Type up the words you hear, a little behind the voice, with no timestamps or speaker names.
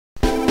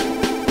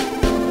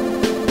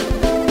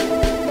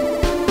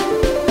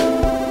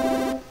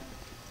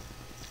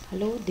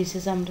this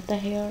is Amrita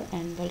here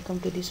and welcome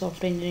to the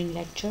software engineering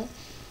lecture.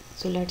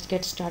 So let's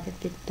get started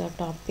with the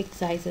topic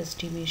size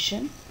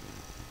estimation.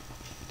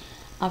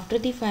 After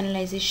the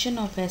finalization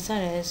of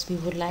SRS, we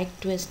would like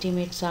to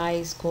estimate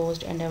size,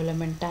 cost and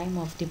development time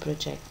of the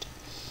project.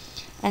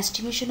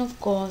 Estimation of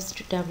cost,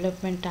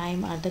 development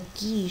time are the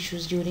key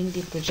issues during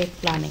the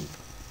project planning.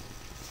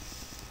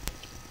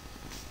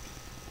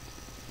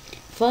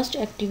 First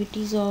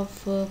activities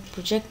of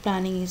project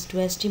planning is to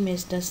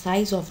estimate the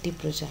size of the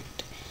project.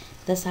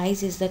 The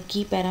size is the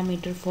key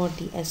parameter for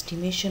the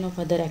estimation of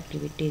other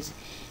activities.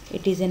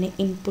 It is an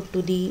input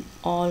to the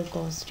all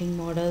costing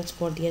models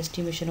for the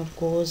estimation of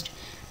cost,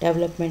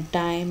 development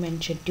time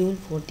and schedule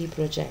for the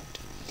project.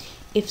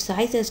 If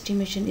size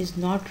estimation is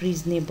not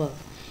reasonable,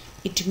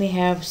 it may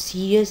have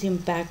serious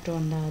impact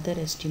on the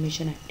other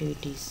estimation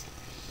activities.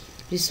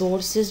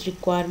 Resources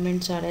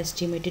requirements are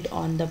estimated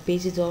on the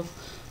basis of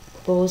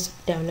post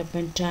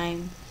development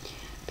time.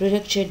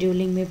 Project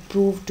scheduling may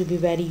prove to be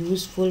very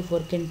useful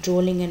for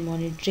controlling and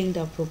monitoring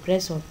the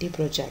progress of the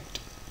project.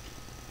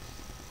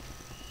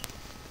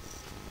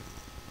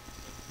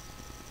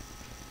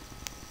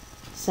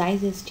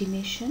 Size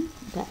estimation.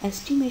 The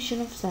estimation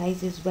of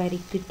size is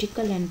very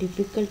critical and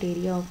difficult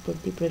area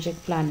of the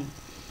project planning.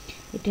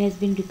 It has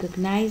been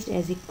recognized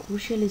as a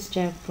crucial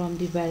step from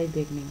the very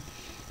beginning.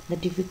 The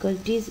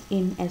difficulties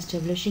in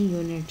establishing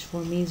units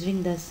for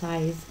measuring the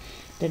size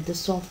that the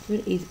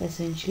software is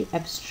essentially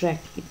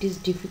abstract. It is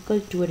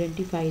difficult to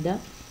identify the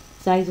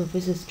size of a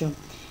system.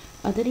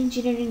 Other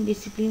engineering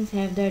disciplines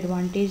have the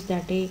advantage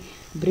that a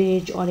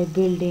bridge or a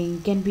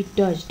building can be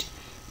touched,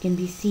 can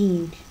be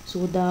seen,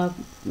 so the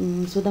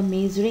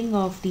measuring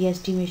of the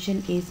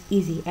estimation is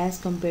easy as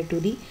compared to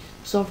the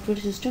software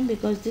system,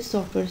 because this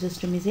software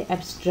system is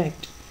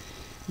abstract.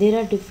 There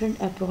are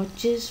different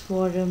approaches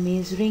for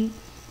measuring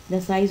the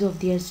size of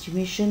the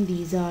estimation.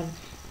 These are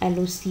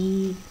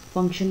LOC,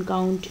 function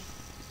count.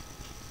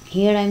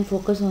 Here I am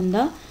focused on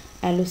the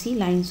LOC,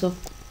 lines of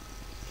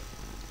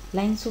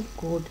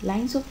code.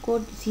 Lines of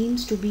code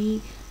seems to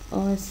be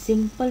a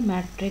simple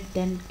metric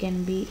that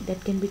can be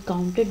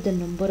counted the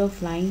number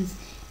of lines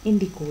in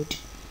the code.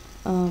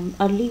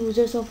 Early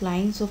users of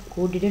lines of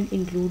code didn't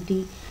include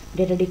the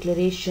data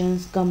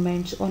declarations,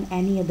 comments on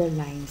any other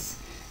lines.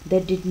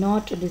 That did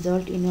not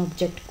result in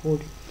object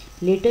code.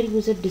 Later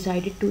users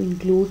decided to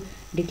include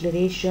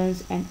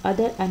declarations and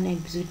other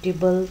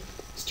unexecutable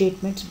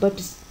statements, but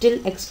still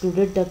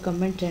excluded the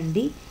comment and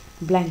the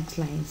blank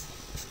lines.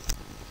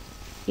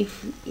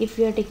 If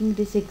we are taking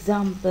this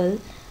example,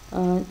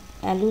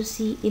 LOC,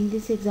 in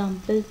this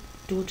example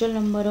total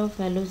number of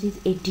LOC is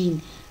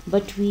 18,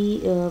 but we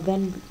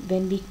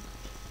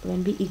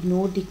when we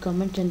ignore the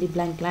comment and the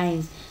blank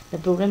lines, the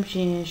program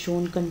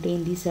shown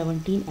contain the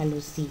 17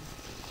 LOC.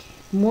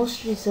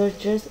 Most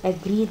researchers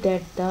agree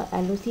that the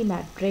LOC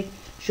metric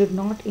should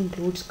not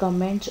include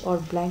comments or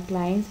blank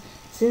lines,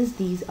 since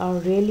these are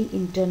really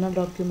internal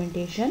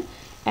documentation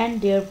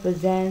and their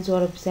presence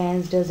or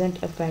absence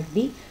doesn't affect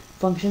the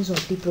functions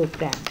of the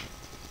program.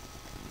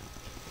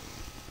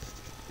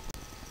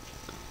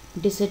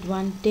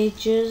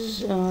 Disadvantages.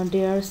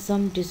 There are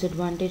some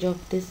disadvantages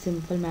of this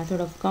simple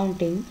method of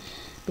counting,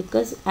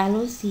 because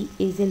LOC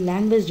is a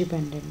language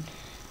dependent.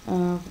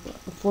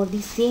 For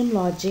the same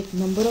logic,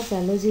 number of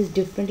LOC is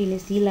different in a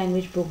C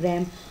language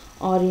program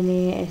or in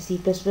a C++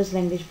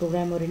 language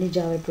program or in a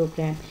Java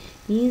program.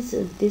 Means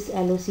this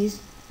LOC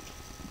is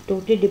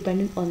totally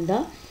dependent on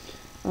the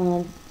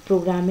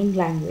programming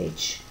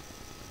language.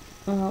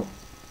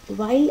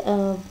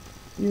 While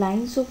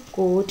lines of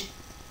code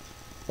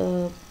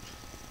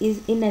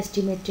is in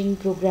estimating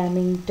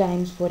programming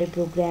times for a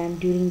program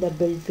during the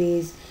build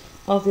phase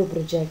of a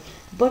project,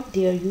 but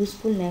their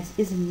usefulness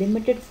is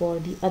limited for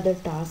the other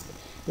tasks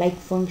like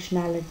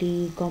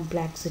functionality,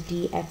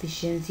 complexity,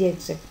 efficiency,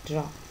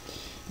 etc.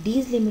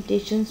 These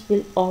limitations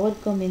will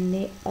overcome in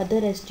the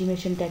other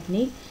estimation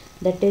technique,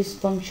 that is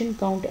function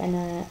count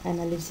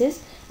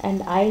analysis,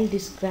 and I'll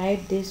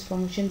describe this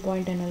function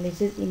point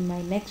analysis in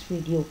my next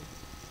video.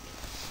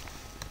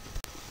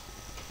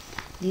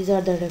 These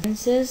are the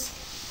references,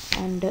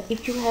 and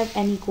if you have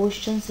any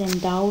questions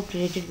and doubt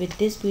related with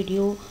this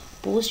video,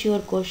 post your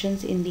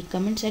questions in the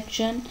comment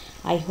section.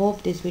 I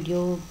hope this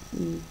video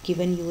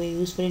given you a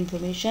useful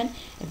information.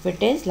 If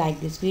it is,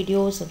 like this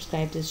video,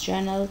 subscribe this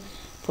channel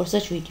for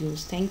such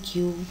videos. Thank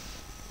you.